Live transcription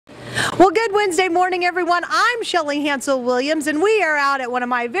Well, good Wednesday morning, everyone. I'm Shelley Hansel Williams, and we are out at one of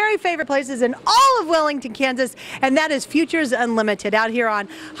my very favorite places in all of Wellington, Kansas, and that is Futures Unlimited out here on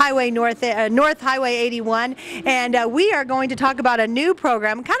Highway North Highway 81. And we are going to talk about a new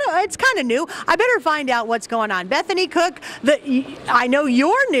program. It's kind of new. I better find out what's going on. Bethany Cook, I know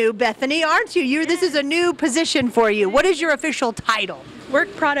you're new, Bethany, aren't you? This is a new position for you. What is your official title?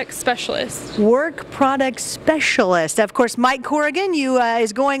 Work Product Specialist. Work Product Specialist. Of course, Mike Corrigan,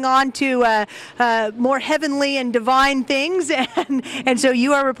 is going on to more heavenly and divine things, and so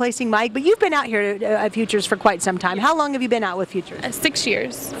you are replacing Mike. But you've been out here at Futures for quite some time. How long have you been out with Futures? 6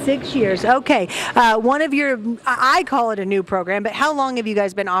 years. 6 years. Okay. One of your, I call it a new program, but how long have you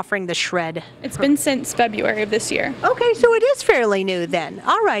guys been offering the shred? It's been since February of this year. Okay, so it is fairly new then.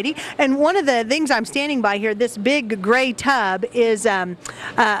 All righty. And one of the things I'm standing by here, this big gray tub, is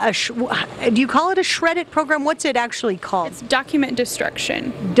do you call it a shredded program? What's it actually called? It's document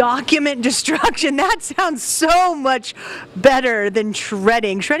destruction. Document destruction. That sounds so much better than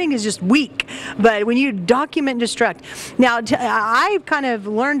shredding. Shredding is just weak, but when you document destruct. Now, I've kind of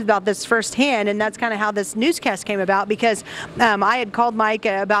learned about this firsthand, and that's kind of how this newscast came about, because I had called Mike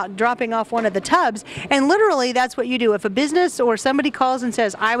about dropping off one of the tubs, and literally that's what you do. If a business or somebody calls and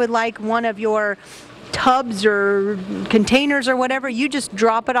says, I would like one of your tubs or containers or whatever, you just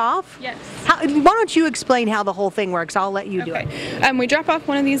drop it off? Yes. Why don't you explain how the whole thing works? I'll let you do it. We drop off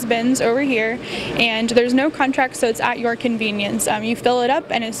one of these bins over here, and there's no contract, so it's at your convenience. You fill it up,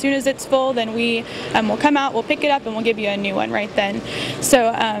 and as soon as it's full, then we will come out, we'll pick it up, and we'll give you a new one right then. So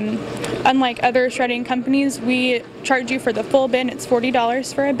unlike other shredding companies, we charge you for the full bin. It's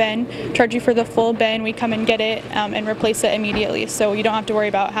 $40 for a bin. Charge you for the full bin. We come and get it and replace it immediately, so you don't have to worry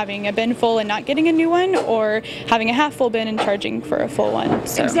about having a bin full and not getting a new one, or having a half full bin and charging for a full one.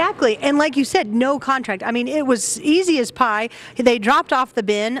 So. Exactly. And like you said, no contract. I mean, it was easy as pie. They dropped off the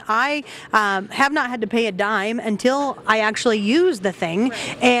bin. I have not had to pay a dime until I actually use the thing.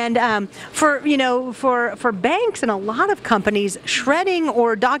 Right. And for banks and a lot of companies, shredding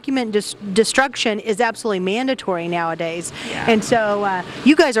or document destruction is absolutely mandatory nowadays. Yeah. And so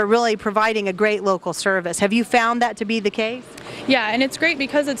you guys are really providing a great local service. Have you found that to be the case? Yeah, and it's great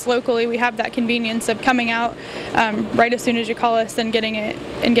because it's locally. We have that convenience of coming out right as soon as you call us and getting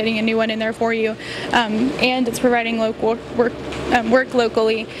a new one in there for you, and it's providing local work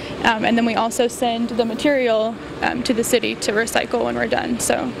locally, and then we also send the material to the city to recycle when we're done.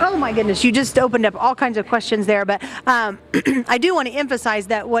 So. Oh my goodness, you just opened up all kinds of questions there, but I do want to emphasize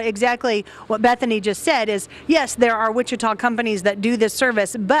that what Bethany just said is, yes, there are Wichita companies that do this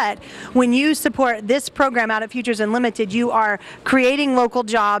service, but when you support this program out at Futures Unlimited, you are creating local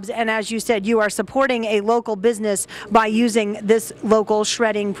jobs, and as you said, you are supporting a local business by using this local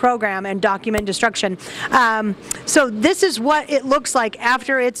shredding program and document destruction. So this is what it looks like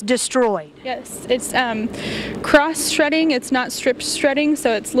after it's destroyed. Yes, it's cross shredding. It's not strip shredding,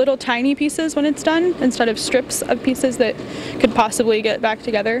 so it's little tiny pieces when it's done instead of strips of pieces that could possibly get back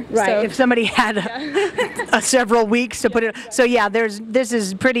together. Right, so, if somebody had several weeks to put it. So yeah, this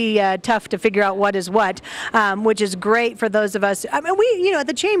is pretty tough to figure out what is what, which is great for those of us. I mean, at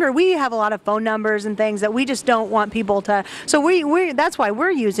the chamber, we have a lot of phone numbers and things that we just don't want people to. So that's why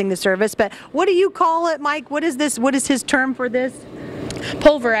we're using the service. But what do you call it, Mike? What is this? What is his term for this?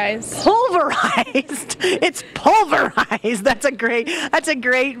 Pulverized. Pulverized. It's pulverized. That's a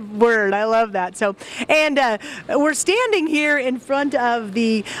great word. I love that. So, and we're standing here in front of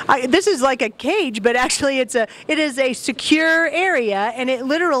this is like a cage, but actually it is a secure area, and it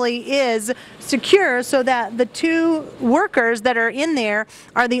literally is secure so that the two workers that are in there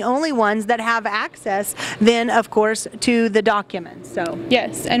are the only ones that have access then, of course, to the documents. So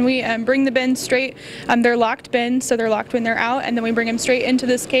yes, and we bring the bins straight. They're locked bins, so they're locked when they're out, and then we bring them straight into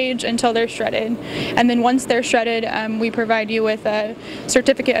this cage until they're shredded. And then once they're shredded, we provide you with a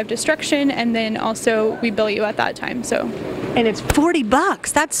certificate of destruction, and then also we bill you at that time. So. And it's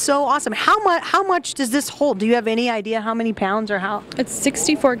 $40. That's so awesome. How much does this hold? Do you have any idea how many pounds or how? It's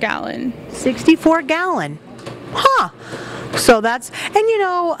 64 gallon. 64 gallon. Huh. So that's, and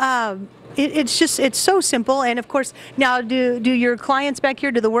it's so simple. And of course, now do your clients back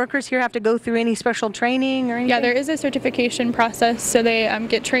here, do the workers here have to go through any special training or anything? Yeah, there is a certification process, so they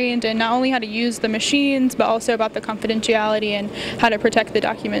get trained in not only how to use the machines, but also about the confidentiality and how to protect the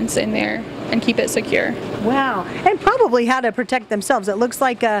documents in there. and keep it secure. Wow. And probably how to protect themselves. It looks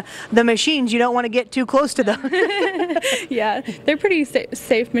like the machines, you don't want to get too close to them. Yeah, they're pretty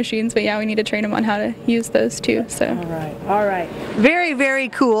safe machines, but yeah, we need to train them on how to use those too. So. All right. Very, very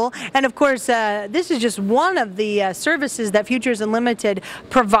cool. And of course, this is just one of the services that Futures Unlimited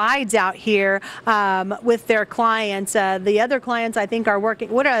provides out here with their clients. The other clients, I think, are working.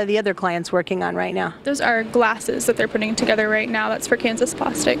 What are the other clients working on right now? Those are glasses that they're putting together right now. That's for Kansas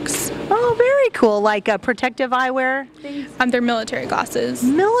Plastics. Oh, very cool. Like protective eyewear? They're military glasses.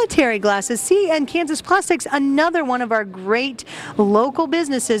 Military glasses. See, and Kansas Plastics, another one of our great local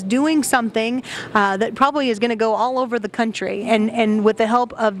businesses doing something that probably is going to go all over the country. And with the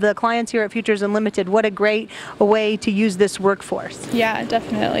help of the clients here at Futures Unlimited, what a great way to use this workforce. Yeah,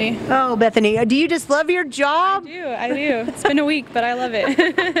 definitely. Oh, Bethany, do you just love your job? I do. It's been a week, but I love it.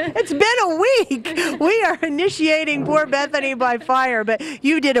 It's been a week. We are initiating poor Bethany by fire, but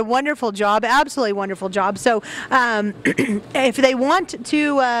you did a wonderful job, absolutely wonderful job. So if they want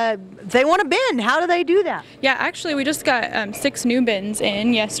to bin, how do they do that? Yeah, actually, we just got 6 new bins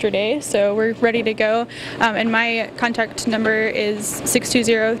in yesterday, so we're ready to go. And my contact number is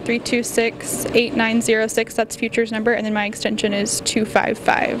 620-326-8906. That's Futures number, and then my extension is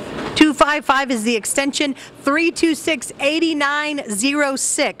 255. 255 is the extension.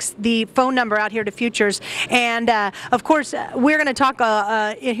 326-8906, the phone number out here to Futures. And of course, we're going to talk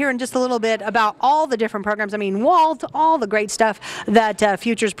here in just a little bit about all the different programs. I mean, Walt, all the great stuff that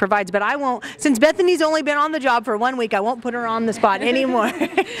Futures provides. But I won't, since Bethany's only been on the job for 1 week, I won't put her on the spot anymore.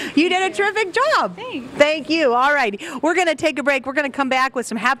 You did a terrific job. Thanks. Thank you. All right. We're going to take a break. We're going to come back with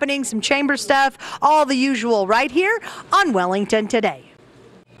some happenings, some chamber stuff, all the usual right here on Wellington Today.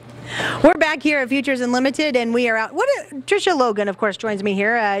 We're back here at Futures Unlimited, and we are out. Tricia Logan, of course, joins me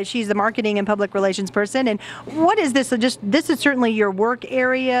here. She's the marketing and public relations person. And what is this? This is certainly your work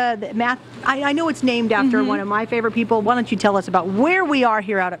area. Math. I know it's named after one of my favorite people. Why don't you tell us about where we are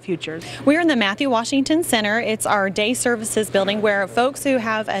here out at Futures? We're in the Matthew Washington Center. It's our day services building where folks who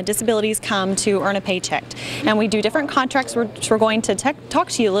have disabilities come to earn a paycheck. And we do different contracts, which we're going to talk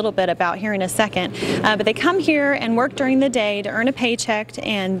to you a little bit about here in a second. But they come here and work during the day to earn a paycheck,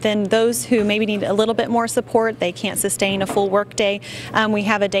 and then those who maybe need a little bit more support, they can't sustain a full work day, we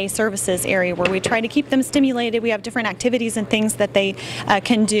have a day services area where we try to keep them stimulated. We have different activities and things that they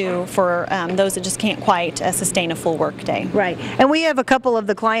can do for those that just can't quite sustain a full work day. Right. And we have a couple of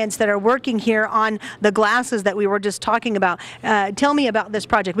the clients that are working here on the glasses that we were just talking about. Tell me about this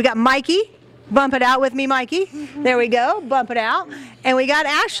project. We got Mikey. Bump it out with me, Mikey. There we go. Bump it out. And we got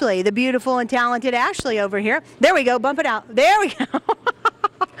Ashley, the beautiful and talented Ashley over here. There we go. Bump it out. There we go.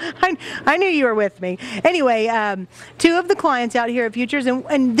 I knew you were with me. Anyway, 2 of the clients out here at Futures,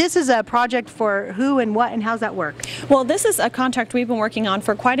 and this is a project for who and what, and how's that work? Well, this is a contract we've been working on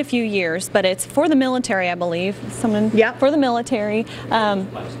for quite a few years, but it's for the military, I believe. For the military,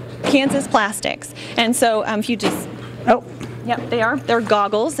 Kansas Plastics. And so if you just... Oh. Yep, they are. They're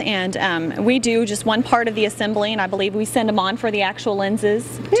goggles, and we do just one part of the assembly, and I believe we send them on for the actual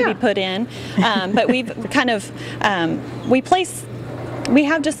lenses to be put in. But we've kind of, we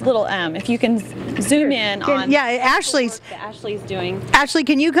have just a little, if you can zoom in on Ashley's doing. Ashley,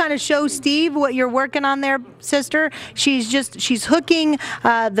 can you kind of show Steve what you're working on there, sister? She's hooking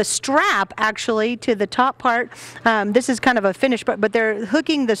the strap actually to the top part. This is kind of a finished part, but they're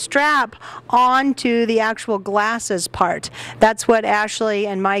hooking the strap onto the actual glasses part. That's what Ashley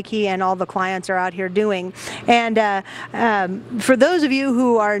and Mikey and all the clients are out here doing. And for those of you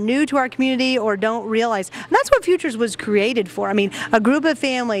who are new to our community or don't realize, that's what Futures was created for. I mean, a group of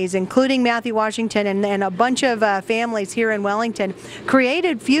families, including Matthew Washington and a bunch of families here in Wellington,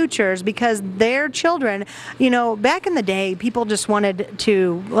 created Futures because their children, you know, back in the day, people just wanted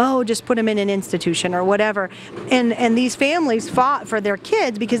to, just put them in an institution or whatever. And these families fought for their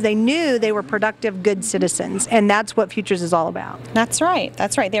kids because they knew they were productive, good citizens. And that's what Futures is all about. That's right.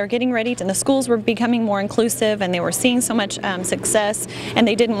 That's right. They were getting ready to, and the schools were becoming more inclusive, and they were seeing so much success, and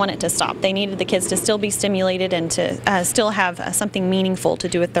they didn't want it to stop. They needed the kids to still be stimulated and to still have something meaningful to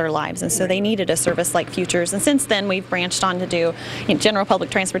do with their lives. And so they needed a service like Futures. And since then, we've branched on to do general public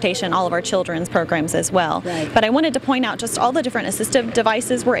transportation, all of our children's programs as well. Right. But I wanted to point out just all the different assistive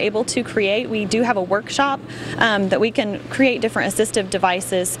devices we're able to create. We do have a workshop that we can create different assistive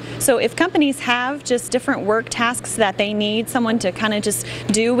devices. So if companies have just different work tasks that they need someone to kind of just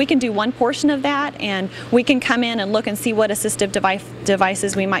do, we can do one portion of that, and we can come in and look and see what assistive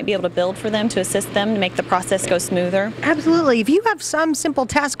devices we might be able to build for them to assist them to make the process go smoother. Absolutely. If you have some simple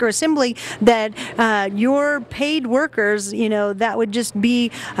task or assembly that that your paid workers, that would just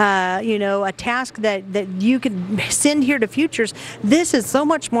be, a task that you could send here to Futures. This is so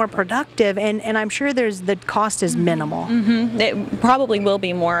much more productive, and I'm sure the cost is minimal. It probably will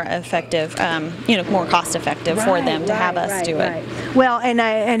be more effective, more cost effective for them to have us do it. Well,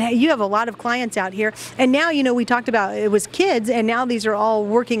 and you have a lot of clients out here, and now we talked about it was kids, and now these are all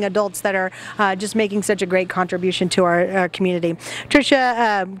working adults that are just making such a great contribution to our community.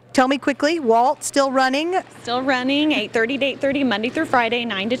 Tricia, tell me quickly, Walt still running? Still running, 8:30 to 8:30 Monday through Friday,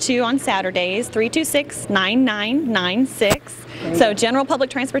 9 to 2 on Saturdays, 326-9996. So general public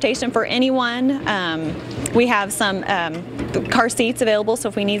transportation for anyone. We have some car seats available, so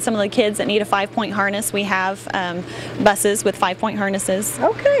if we need some of the kids that need a 5-point harness, we have buses with 5-point harnesses.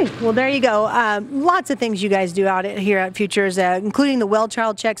 Okay, well there you go. Lots of things you guys do out here at Futures, including the well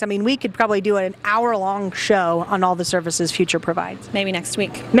child checks. I mean, we could probably do an hour-long show on all the services Future provides. Maybe next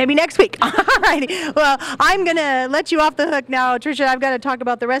week. Maybe next week. All righty. Well, I'm going to let you off the hook now, Tricia. I've got to talk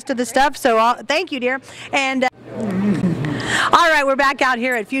about the rest of the stuff, so thank you, dear. And all right, we're back out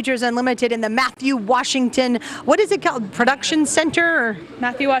here at Futures Unlimited in the Matthew Washington, what is it called? Production Center? Or?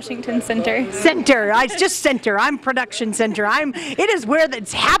 Matthew Washington Center. Center. It's just center. I'm Production Center. It is where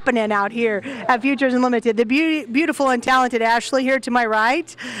that's happening out here at Futures Unlimited. The beautiful and talented Ashley here to my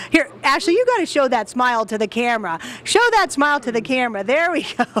right. Here, Ashley, you got to show that smile to the camera. Show that smile to the camera. There we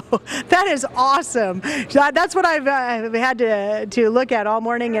go. That is awesome. That's what I've had to look at all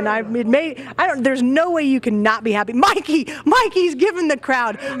morning, and there's no way you can not be happy. Mikey's giving the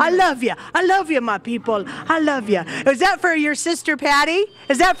crowd. I love you, my people. I love you. Is that for your sister Patty?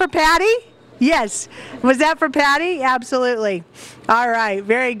 Is that for Patty? Yes. Was that for Patty? Absolutely. All right,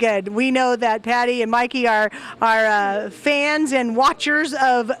 very good. We know that Patty and Mikey are fans and watchers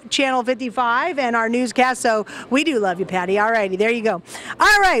of Channel 55 and our newscast, so we do love you, Patty. All righty, there you go.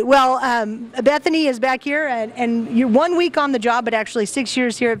 All right, well, Bethany is back here, and you're 1 week on the job, but actually 6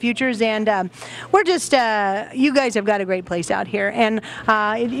 years here at Futures, and we're just, you guys have got a great place out here. And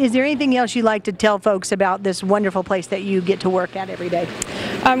is there anything else you'd like to tell folks about this wonderful place that you get to work at every day?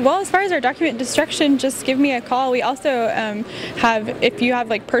 Well, as far as our document destruction, just give me a call. We also if you have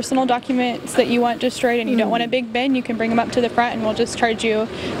like personal documents that you want destroyed and you don't want a big bin, you can bring them up to the front and we'll just charge you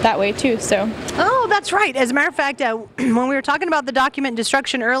that way too. So. Oh, that's right. As a matter of fact, when we were talking about the document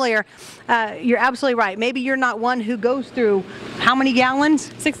destruction earlier, you're absolutely right. Maybe you're not one who goes through how many gallons?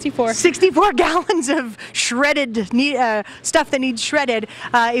 64. 64 gallons of shredded stuff that needs shredded.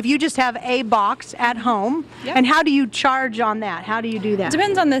 If you just have a box at home, and how do you charge on that? How do you do that?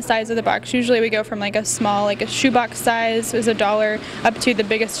 Depends on the size of the box. Usually we go from like a small, like a shoebox size is $1 up to the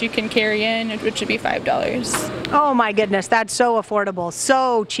biggest you can carry in, which would be $5. Oh my goodness, that's so affordable,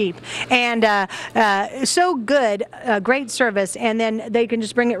 so cheap, and so good, great service, and then they can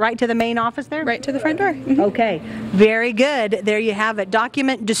just bring it right to the main office there? Right to the front door. Okay, very good. There you have it,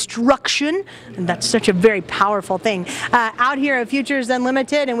 document destruction, and that's such a very powerful thing. Out here at Futures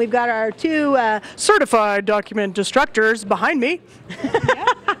Unlimited, and we've got our two certified document destructors behind me. Yeah,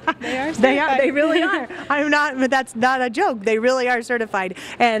 they are certified. They really are. But that's not a joke. They really are certified,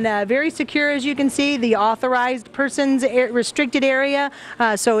 and very secure, as you can see. The authorized persons restricted area.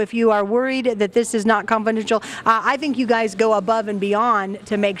 So if you are worried that this is not confidential, I think you guys go above and beyond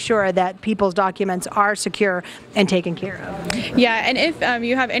to make sure that people's documents are secure and taken care of. Yeah, and if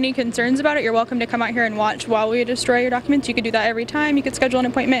you have any concerns about it, you're welcome to come out here and watch while we destroy your documents. You could do that every time. You could schedule an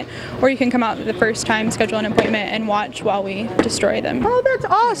appointment, or you can come out the first time, schedule an appointment, and watch while we destroy them. Oh, that's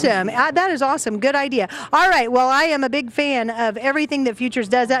awesome. That is awesome. Good idea. All right. Well, I am a big fan of everything that Futures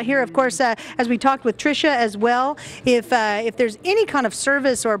does out here. Of course, as we talked with Tricia as well, if there's any kind of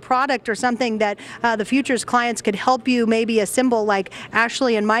service or product or something that the Futures clients could help you maybe assemble, like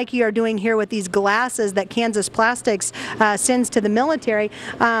Ashley and Mikey are doing here with these glasses that Kansas Plastics sends to the military,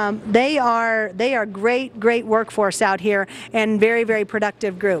 they are great workforce out here and very, very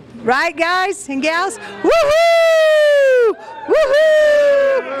productive group. Right, guys and gals? Woohoo!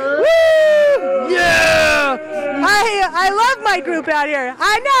 Woohoo! Woo! Yeah! I love my group out here.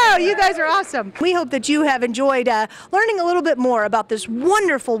 I know, you guys are awesome. We hope that you have enjoyed learning a little bit more about this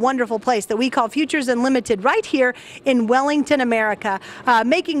wonderful, wonderful place that we call Futures Unlimited right here in Wellington, America,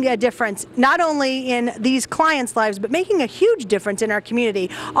 making a difference not only in these clients' lives, but making a huge difference in our community.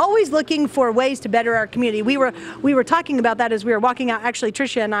 Always looking for ways to better our community. We were talking about that as we were walking out, actually,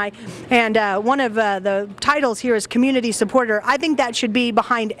 Tricia and I, and one of the titles here is Community Supporter. I think that should be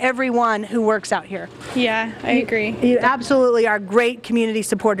behind everyone who works out here. Yeah, I agree. agree. You absolutely are great community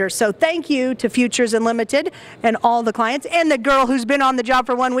supporters. So thank you to Futures Unlimited and all the clients, and the girl who's been on the job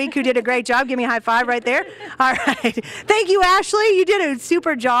for 1 week who did a great job. Give me a high five right there. All right. Thank you, Ashley. You did a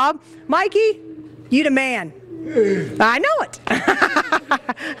super job. Mikey, you the man. I know it.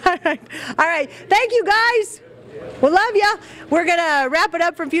 All right. Thank you, guys. We love you. We're going to wrap it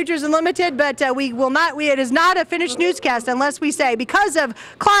up from Futures Unlimited, but it is not a finished newscast unless we say, because of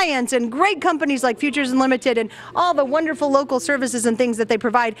clients and great companies like Futures Unlimited and all the wonderful local services and things that they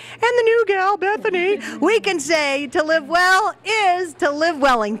provide, and the new gal, Bethany, we can say to live well is to live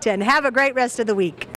Wellington. Have a great rest of the week.